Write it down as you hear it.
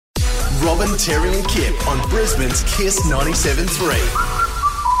Robin, Terry and Kip on Brisbane's Kiss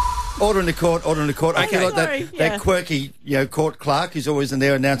 97.3. Order in the court. I feel like Sorry, that quirky, court clerk who's always in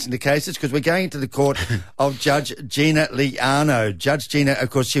there announcing the cases, because we're going to the court of Judge Gina Liano. Judge Gina, of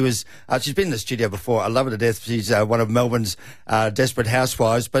course, she's been in the studio before. I love her to death. She's one of Melbourne's desperate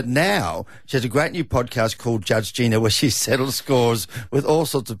housewives, but now she has a great new podcast called Judge Gina, where she settles scores with all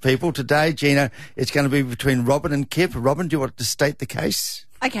sorts of people. Today, Gina, it's going to be between Robin and Kip. Robin, do you want to state the case?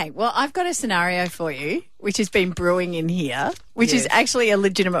 Okay, well, I've got a scenario for you, which has been brewing in here, which is actually a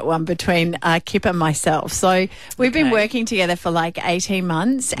legitimate one between Kip and myself. So we've been working together for like 18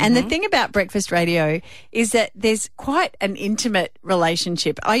 months. And the thing about breakfast radio is that there's quite an intimate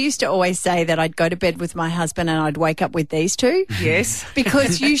relationship. I used to always say that I'd go to bed with my husband and I'd wake up with these two. Yes.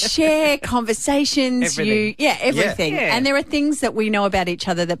 Because you share conversations. Everything. Everything. Yeah. And there are things that we know about each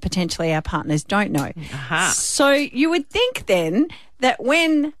other that potentially our partners don't know. So you would think then that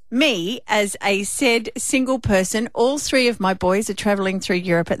when me, as a said single person, all three of my boys are travelling through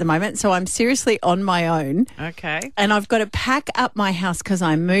Europe at the moment, so I'm seriously on my own. Okay. And I've got to pack up my house because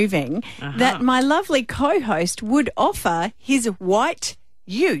I'm moving, that my lovely co-host would offer his white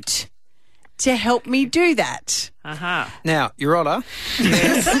ute to help me do that. Now, Your Honour.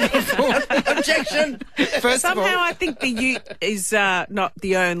 Objection! First Somehow of all, I think the ute is not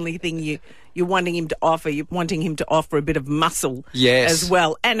the only thing you're wanting him to offer. You're wanting him to offer a bit of muscle as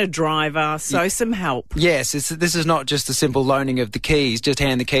well, and a driver, so some help. yes, this is not just a simple loaning of the keys, just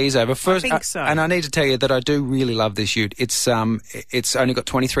hand the keys over. First, I think so. And I need to tell you that I do really love this ute. It's only got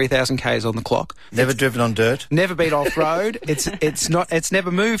 23,000 Ks on the clock. Never driven on dirt. Never been off road. It's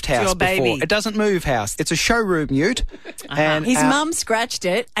never moved house your before. baby. It doesn't move house. It's a showroom ute. And His mum scratched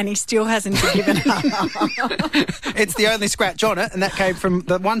it and he still hasn't given up. it's the only scratch on it, and that came from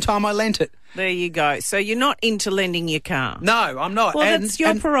the one time I lent it. There you go. So you're not into lending your car? No, I'm not. Well, that's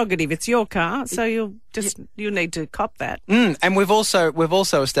your prerogative. It's your car, so you'll need to cop that. And we've also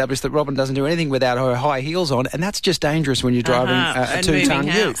established that Robin doesn't do anything without her high heels on, and that's just dangerous when you're driving a And 2-ton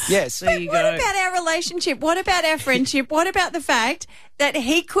moving ute. house. Yes. There you What go. about our relationship? What about our friendship? What about the fact that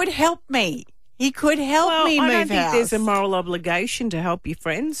he could help me? He could help me I move don't think house. there's a moral obligation to help your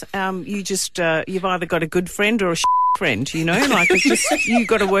friends. You've either got a good friend or a friend, like it's just, you've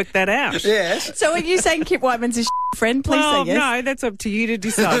got to work that out. Yes. So are you saying Kip Whiteman's a friend? Please Well, say yes. no, that's up to you to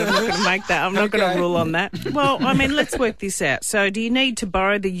decide. I'm not going to make that. I'm not going to rule on that. Well, I mean, let's work this out. So do you need to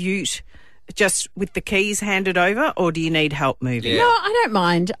borrow the ute just with the keys handed over, or do you need help moving? No, I don't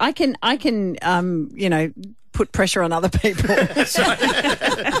mind. I can put pressure on other people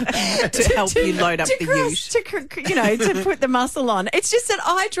To help you load up the ute. to put the muscle on. It's just that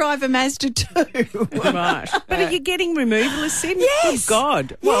I drive a Mazda 2. Right. But are you getting removalists in? Yes. Good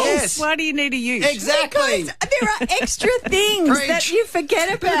God. Yes. Why do you need a ute? Exactly. Because there are extra things that you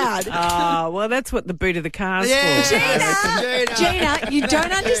forget about. Well, that's what the boot of the car's Yeah. for. Gina, you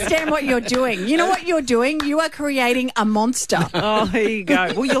don't understand what you're doing. You know what you're doing? You are creating a monster. Oh, here you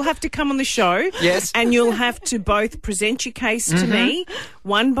go. Well, you'll have to come on the show. Yes. And you'll have to both present your case to me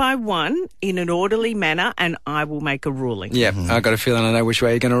one by one in an orderly manner, and I will make a ruling. Yeah, I've got a feeling I know which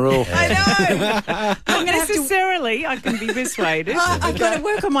way you're going to rule. I know. I'm going to have to. Necessarily, I can be persuaded. I've got to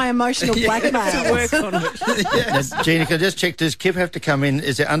work on my emotional blackmail. Work on it. Now, Gina, can I just check, does Kip have to come in?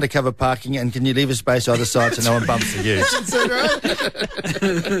 Is there undercover parking, and can you leave a space either side so no one bumps the ute?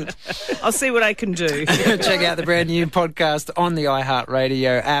 I'll see what I can do. Check out the brand new podcast on the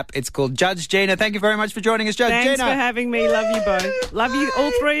iHeartRadio app. It's called Judge Gina. Thank you very much for joining us, Judge Thanks Gina. for having me. Love you both. Love you,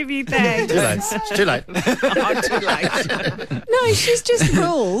 all three of you. Thanks. Too late. It's too late. Oh, too late. No, she's just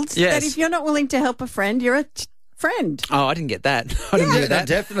ruled Yes. that if you're not willing to help a friend, you're a friend. Oh, I didn't get that. I didn't Yeah, get that.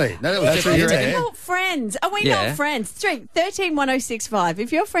 definitely. No, that was That's definitely what your you're hand. Not friends. Are we Yeah. not friends? 131065.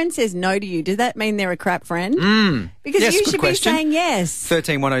 If your friend says no to you, does that mean they're a crap friend? Because Yes, you good should question. be saying yes.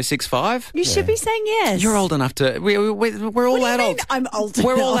 131065. You should be saying yes. You're old enough to. We're all What do you mean adults. I'm old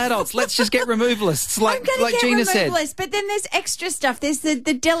We're all enough? adults. Let's just get removalists, I'm like going to get Gina said. removalists, but then there's extra stuff. There's the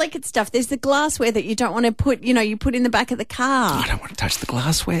delicate stuff. There's the glassware that you don't want to put, you put in the back of the car. I don't want to touch the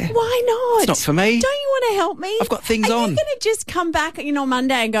glassware. Why not? It's not for me. Don't you want to help me? I've got things Are on. you going to just come back,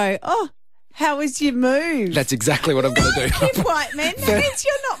 Monday and go, oh, how was your move? That's exactly what I'm going to do. Kip Whiteman, that means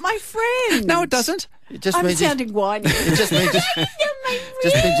you're not my friend. No, it doesn't. It just I'm means he's- sounding whiny. it just means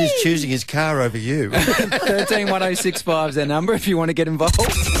just means he's choosing his car over you. 131065 is their number if you want to get involved.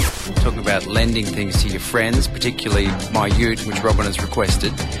 Talk about lending things to your friends, particularly my ute, which Robin has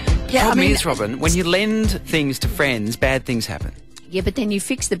requested. The Yeah, problem is, Robin, when you lend things to friends, bad things happen. Yeah, but then you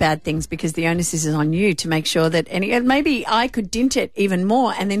fix the bad things because the onus is on you to make sure that and maybe I could dint it even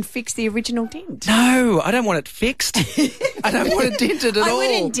more and then fix the original dint. No, I don't want it fixed. I don't want it dented at all. I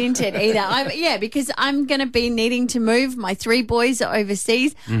wouldn't dint it either. Because I'm going to be needing to move. My 3 boys are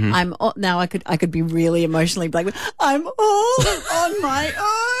overseas. Now I could be really emotionally black. I'm all on my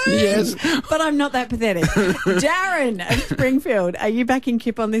own. Yes. But I'm not that pathetic. Darren of Springfield, are you backing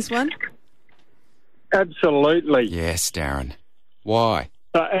Kip on this one? Absolutely. Yes, Darren. Why?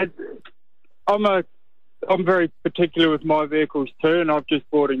 I'm very particular with my vehicles too, and I've just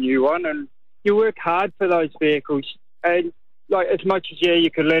bought a new one. And you work hard for those vehicles, and like as much as you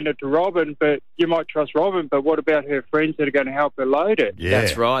could lend it to Robin, but you might trust Robin. But what about her friends that are going to help her load it? Yeah.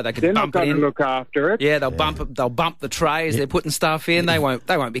 That's right. They could They're bump not it going in. to look after it. Yeah, they'll bump the tray as they're putting stuff in. They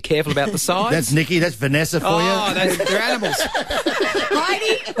won't be careful about the size. That's Nikki. That's Vanessa for you. They're animals.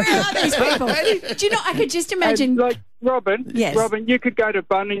 Heidi, where are these people? Do you know, I could just imagine... And, like Robin, Yes. Robin, you could go to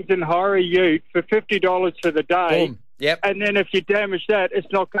Bunnings and hire a ute for $50 for the day. Boom. Yep. And then if you damage that, it's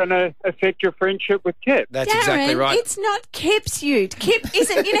not going to affect your friendship with Kip. That's Darren, exactly right. it's not Kip's ute. Kip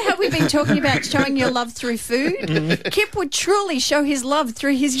isn't... You know how we've been talking about showing your love through food? Kip would truly show his love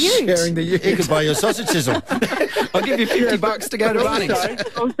through his ute. Sharing the You could buy your sausage sizzle. I'll give you $50 to go to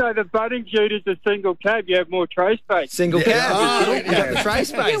Bunnings. Also, the Bunnings ute is a single cab. You have more tray space. Single cab. Oh, You got the tray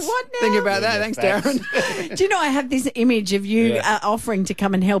space. Yeah, what now? Think about that. Thanks, Darren. Do you know, I have this image of you offering to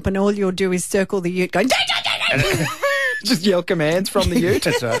come and help, and all you'll do is circle the ute going... Just yell commands from the ute.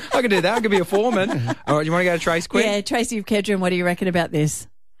 That's right. I can do that. I could be a foreman. All right, you want to go to Trace quick? Yeah, Tracy of Kedron, what do you reckon about this?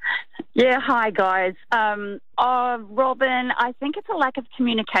 Yeah, hi guys. Robin, I think it's a lack of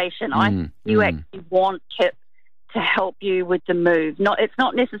communication. You actually want Kip to help you with the move. It's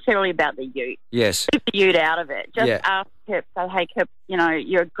not necessarily about the ute. Yes. Keep the ute out of it. Just Yeah. ask Kip, say, hey Kip,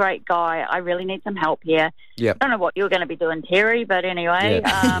 you're a great guy. I really need some help here. Yep. I don't know what you're going to be doing, Terry, but anyway.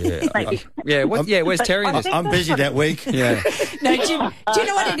 Maybe. Where's Terry in this? I'm busy that week. Yeah. No, do you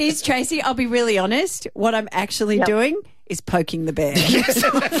know what it is, Tracy? I'll be really honest. What I'm actually doing is poking the bear. You're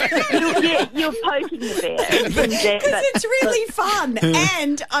poking the bear. Because it's really fun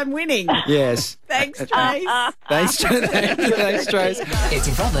and I'm winning. Yes. Thanks, Trace. Thanks, Trace. It's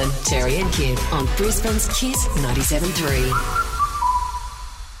Robin, Terry and Kip on Brisbane's Kiss 97.3.